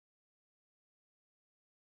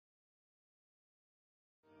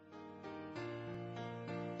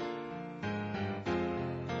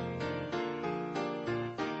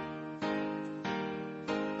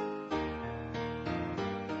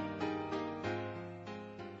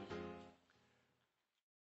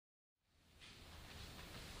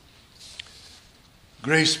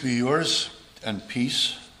Grace be yours and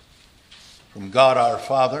peace from God our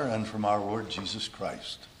Father and from our Lord Jesus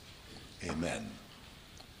Christ. Amen.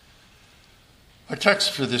 Our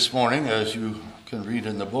text for this morning, as you can read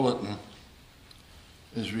in the bulletin,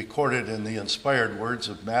 is recorded in the inspired words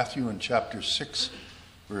of Matthew in chapter 6,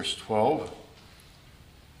 verse 12.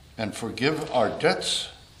 And forgive our debts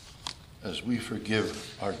as we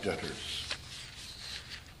forgive our debtors.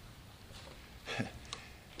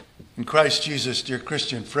 In Christ Jesus, dear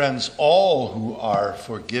Christian friends, all who are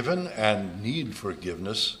forgiven and need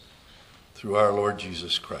forgiveness through our Lord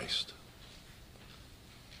Jesus Christ.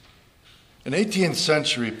 An 18th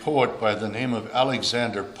century poet by the name of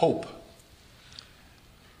Alexander Pope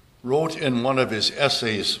wrote in one of his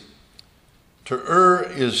essays, "To err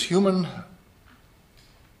is human,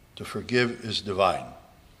 to forgive is divine."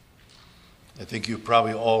 I think you've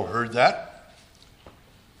probably all heard that.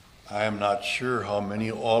 I am not sure how many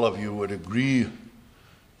all of you would agree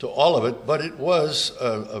to all of it, but it was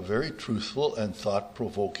a very truthful and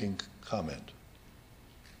thought-provoking comment.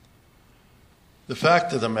 The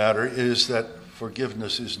fact of the matter is that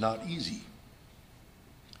forgiveness is not easy.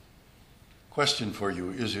 Question for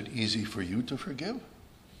you, is it easy for you to forgive?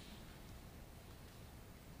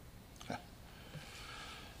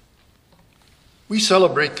 We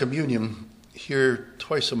celebrate communion here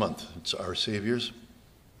twice a month. It's our Savior's.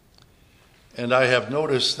 And I have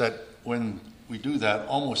noticed that when we do that,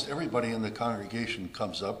 almost everybody in the congregation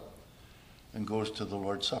comes up and goes to the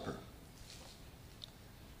Lord's Supper.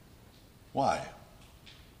 Why?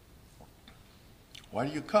 Why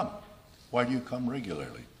do you come? Why do you come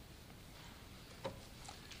regularly?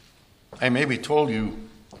 I maybe told you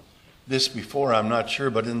this before, I'm not sure,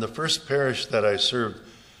 but in the first parish that I served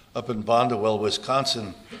up in Bondwell,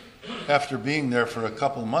 Wisconsin, after being there for a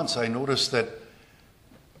couple months, I noticed that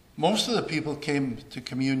most of the people came to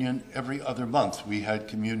communion every other month. We had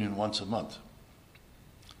communion once a month.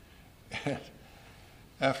 And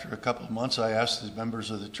after a couple of months, I asked the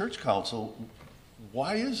members of the church council,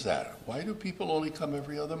 why is that? Why do people only come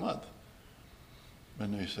every other month?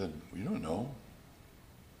 And they said, we don't know.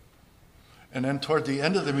 And then toward the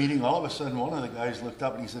end of the meeting, all of a sudden, one of the guys looked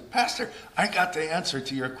up and he said, "Pastor, I got the answer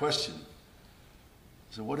to your question."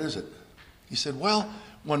 I said, "What is it?" He said, "Well,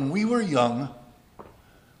 when we were young,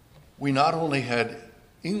 we not only had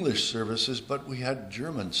English services, but we had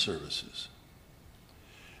German services."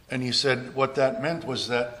 And he said what that meant was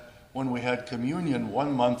that when we had communion,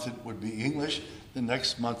 one month it would be English, the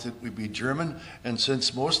next month it would be German, and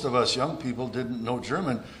since most of us young people didn't know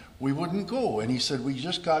German, we wouldn't go. And he said we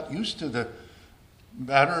just got used to the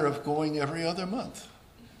matter of going every other month.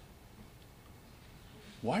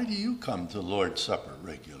 Why do you come to Lord's Supper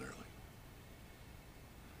regularly?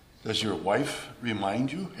 Does your wife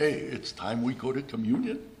remind you, hey, it's time we go to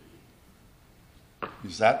communion?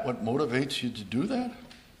 Is that what motivates you to do that?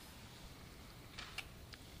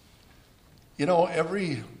 You know,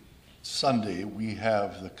 every Sunday we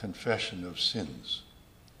have the confession of sins,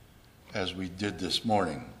 as we did this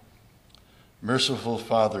morning. Merciful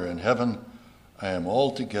Father in heaven, I am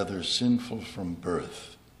altogether sinful from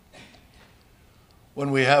birth.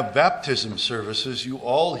 When we have baptism services, you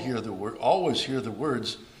all always hear the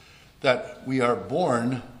words that we are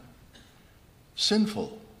born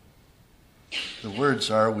sinful. The words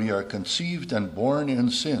are, we are conceived and born in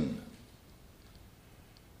sin.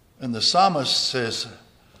 And the psalmist says,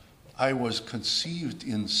 I was conceived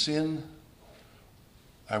in sin,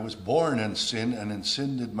 I was born in sin, and in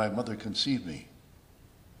sin did my mother conceive me.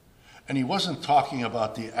 And he wasn't talking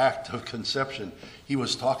about the act of conception, he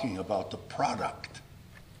was talking about the product.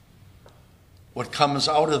 What comes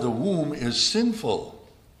out of the womb is sinful.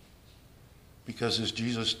 Because as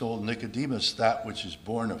Jesus told Nicodemus, that which is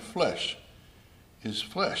born of flesh is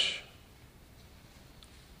flesh.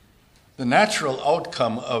 The natural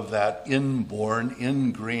outcome of that inborn,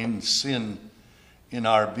 ingrained sin in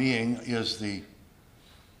our being is the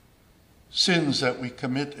sins that we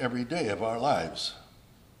commit every day of our lives.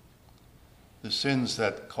 The sins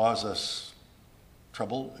that cause us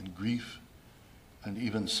trouble and grief and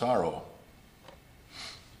even sorrow.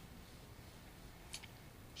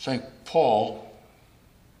 St. Paul,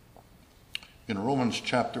 in Romans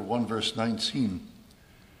chapter 1, verse 19,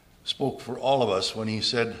 spoke for all of us when he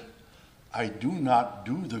said, I do not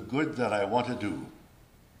do the good that I want to do,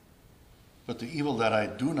 but the evil that I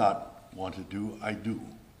do not want to do, I do.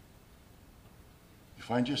 You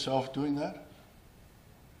find yourself doing that?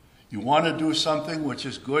 You want to do something which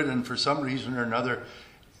is good, and for some reason or another,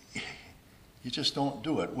 you just don't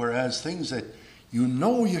do it. Whereas things that you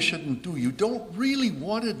know you shouldn't do, you don't really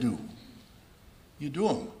want to do, you do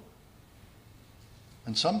them.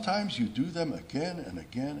 And sometimes you do them again and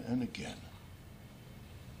again and again.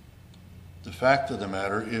 The fact of the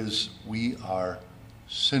matter is we are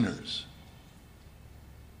sinners.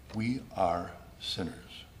 We are sinners.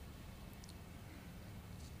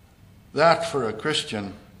 That for a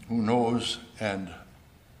Christian who knows and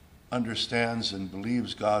understands and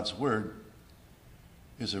believes God's word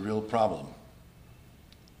is a real problem.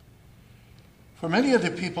 For many of the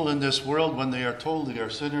people in this world, when they are told they are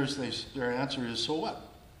sinners, their answer is, so what?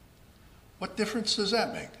 What difference does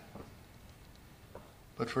that make?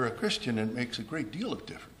 But for a Christian, it makes a great deal of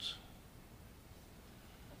difference.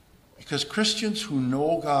 Because Christians who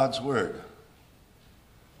know God's word,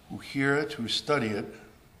 who hear it, who study it,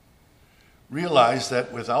 realize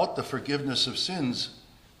that without the forgiveness of sins,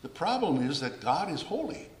 the problem is that God is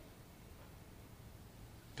holy.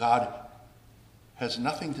 God has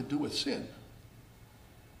nothing to do with sin.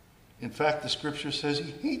 In fact, the scripture says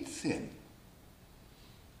he hates sin.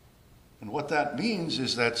 And what that means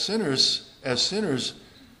is that as sinners,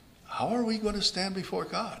 how are we going to stand before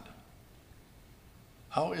God?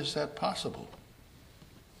 How is that possible?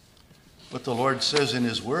 What the Lord says in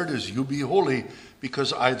his word is, you be holy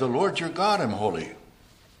because I, the Lord your God, am holy.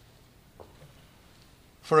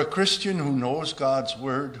 For a Christian who knows God's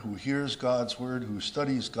word, who hears God's word, who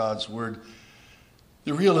studies God's word,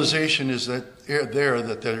 the realization is that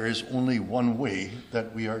there is only one way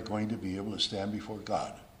that we are going to be able to stand before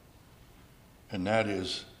God. And that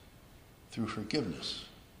is through forgiveness.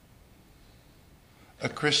 A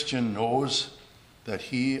Christian knows that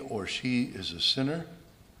he or she is a sinner.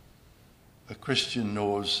 A Christian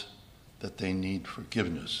knows that they need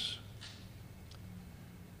forgiveness.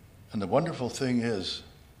 And the wonderful thing is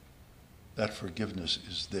that forgiveness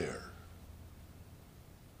is there.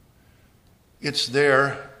 It's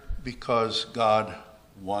there because God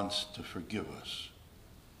wants to forgive us.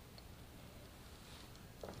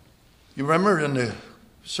 You remember in the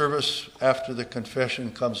service after the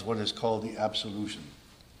confession comes what is called the absolution.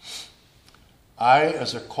 I,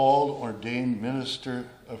 as a called, ordained minister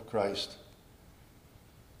of Christ,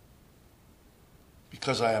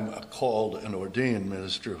 because I am a called and ordained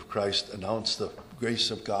minister of Christ, announce the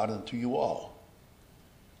grace of God unto you all.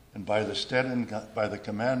 And by the stead and by the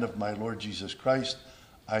command of my Lord Jesus Christ,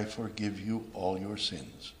 I forgive you all your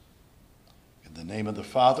sins. In the name of the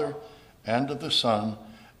Father, and of the Son,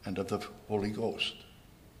 and of the Holy Ghost.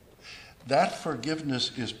 That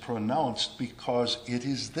forgiveness is pronounced because it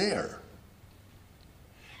is there.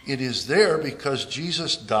 It is there because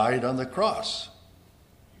Jesus died on the cross.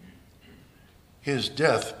 His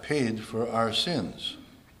death paid for our sins.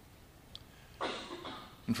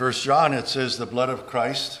 In 1 John it says the blood of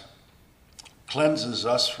Christ cleanses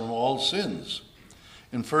us from all sins.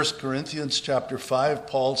 In 1 Corinthians chapter 5,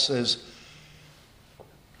 Paul says,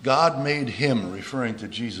 God made him, referring to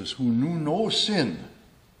Jesus, who knew no sin,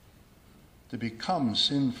 to become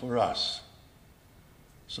sin for us,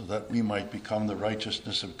 so that we might become the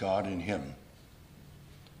righteousness of God in him.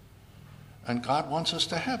 And God wants us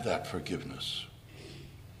to have that forgiveness.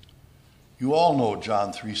 You all know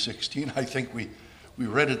John 3:16. I think we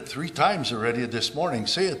read it 3 times already this morning.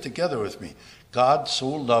 Say it together with me. God so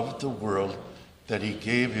loved the world that he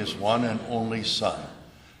gave his one and only Son,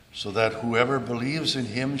 so that whoever believes in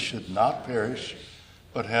him should not perish,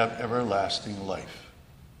 but have everlasting life.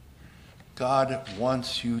 God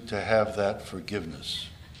wants you to have that forgiveness.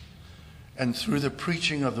 And through the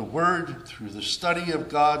preaching of the word, through the study of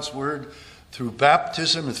God's word, through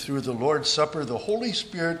baptism and through the Lord's Supper, the Holy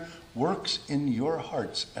Spirit works in your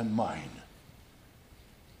hearts and mine.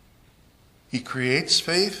 He creates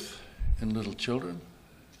faith in little children.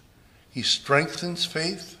 He strengthens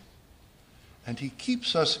faith. And he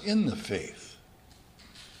keeps us in the faith.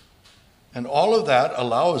 And all of that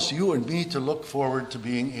allows you and me to look forward to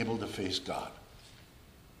being able to face God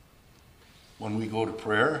when we go to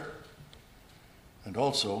prayer, and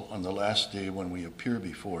also on the last day when we appear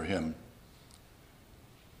before him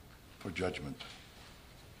for judgment.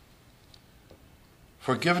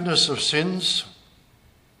 Forgiveness of sins.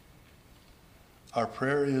 Our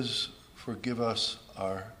prayer is, forgive us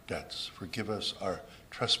our debts, forgive us our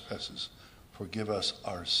trespasses, forgive us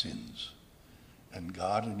our sins. And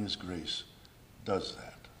God in his grace does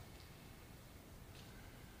that.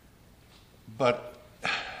 But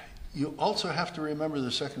you also have to remember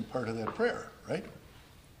the second part of that prayer, right?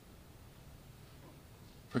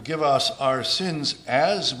 Forgive us our sins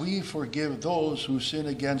as we forgive those who sin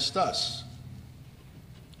against us.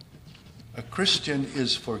 A Christian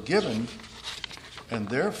is forgiven, and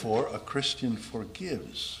therefore a Christian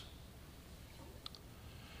forgives.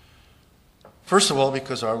 First of all,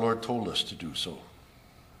 because our Lord told us to do so.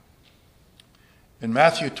 In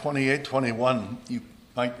Matthew 28:21, you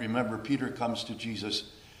might remember Peter comes to Jesus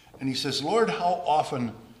and he says, Lord, how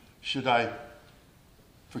often should I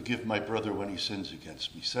forgive my brother when he sins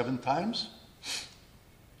against me? 7 times?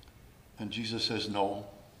 And Jesus says, no,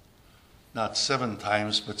 not 7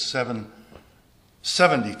 times, but 70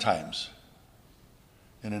 times.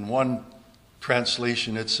 And in one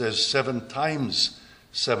translation, it says 7 times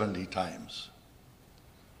 70 times.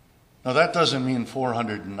 Now, that doesn't mean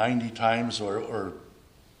 490 times or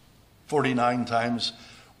 49 times.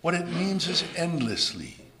 What it means is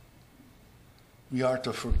endlessly. We are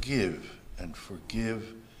to forgive and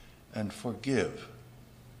forgive and forgive.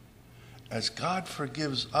 As God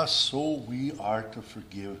forgives us, so we are to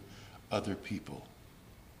forgive other people.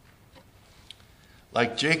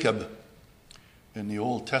 Like Jacob in the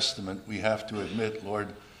Old Testament, we have to admit, Lord,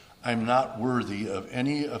 I'm not worthy of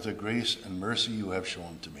any of the grace and mercy you have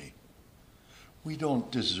shown to me. We don't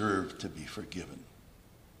deserve to be forgiven.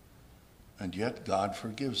 And yet God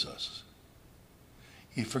forgives us.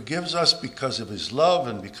 He forgives us because of his love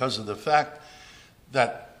and because of the fact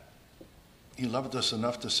that he loved us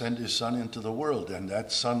enough to send his Son into the world, and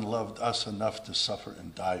that Son loved us enough to suffer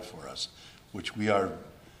and die for us, which we are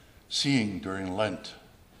seeing during Lent.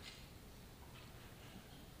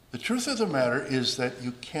 The truth of the matter is that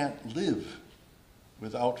you can't live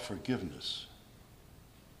without forgiveness.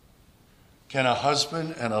 Can a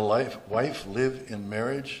husband and a wife live in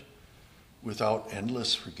marriage without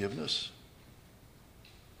endless forgiveness?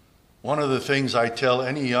 One of the things I tell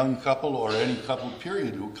any young couple or any couple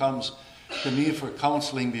period who comes to me for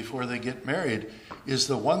counseling before they get married is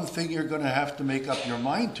the one thing you're going to have to make up your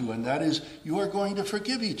mind to, and that is you are going to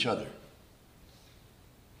forgive each other.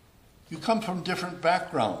 You come from different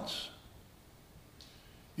backgrounds.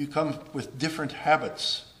 You come with different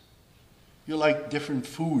habits. You like different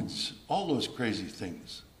foods, all those crazy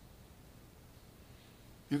things.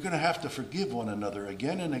 You're going to have to forgive one another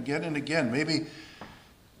again and again and again.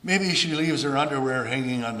 Maybe she leaves her underwear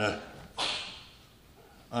hanging on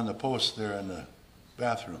the post there in the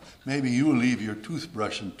bathroom. Maybe you leave your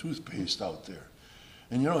toothbrush and toothpaste out there.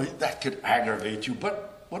 And that could aggravate you,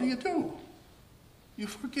 but what do? You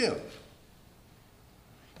forgive.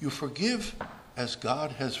 You forgive as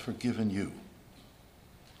God has forgiven you.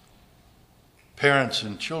 Parents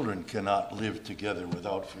and children cannot live together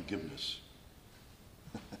without forgiveness.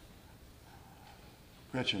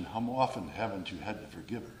 Gretchen, how often haven't you had to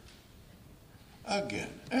forgive her? Again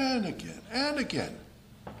and again and again.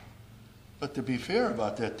 But to be fair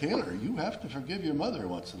about that, Taylor, you have to forgive your mother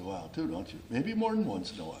once in a while too, don't you? Maybe more than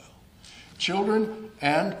once in a while. Children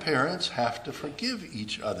and parents have to forgive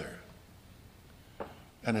each other.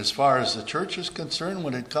 And as far as the church is concerned,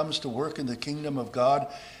 when it comes to work in the kingdom of God,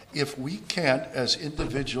 if we can't, as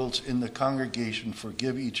individuals in the congregation,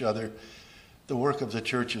 forgive each other, the work of the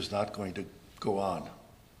church is not going to go on.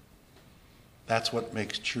 That's what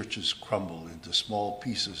makes churches crumble into small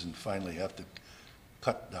pieces and finally have to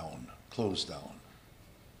cut down, close down.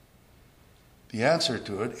 The answer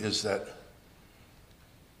to it is that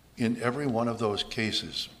in every one of those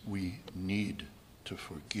cases, we need to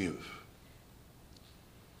forgive.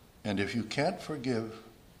 And if you can't forgive,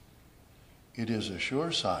 it is a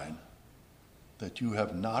sure sign that you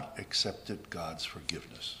have not accepted God's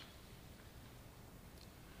forgiveness.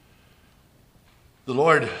 The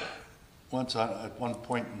Lord once at one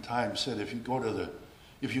point in time said, if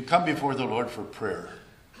you come before the Lord for prayer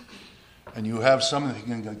and you have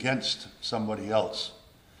something against somebody else,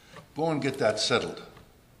 go and get that settled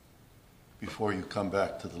before you come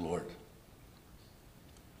back to the Lord.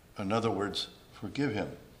 In other words, forgive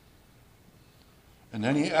him. And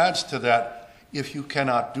then he adds to that, if you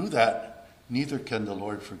cannot do that, neither can the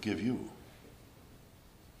Lord forgive you.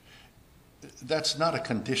 That's not a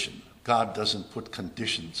condition. God doesn't put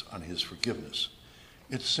conditions on his forgiveness.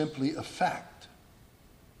 It's simply a fact.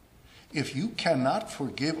 If you cannot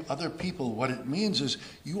forgive other people, what it means is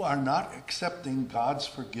you are not accepting God's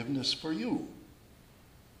forgiveness for you.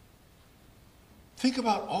 Think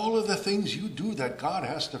about all of the things you do that God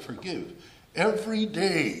has to forgive. Every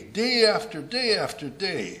day, day after day after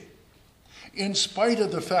day. In spite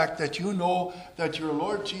of the fact that you know that your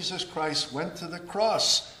Lord Jesus Christ went to the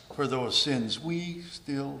cross for those sins, we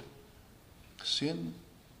still sin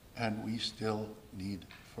and we still need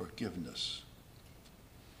forgiveness.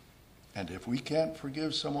 And if we can't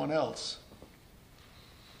forgive someone else,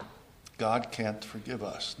 God can't forgive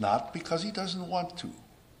us. Not because he doesn't want to,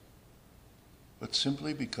 but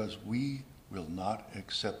simply because we will not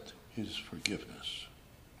accept his forgiveness.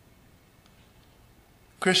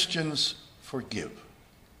 Christians forgive.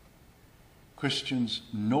 Christians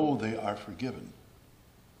know they are forgiven.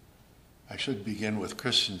 I should begin with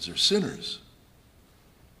Christians are sinners.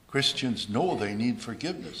 Christians know they need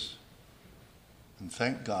forgiveness. And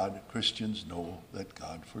thank God, Christians know that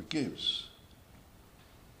God forgives.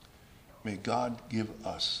 May God give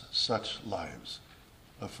us such lives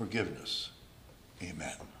of forgiveness.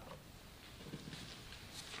 Amen.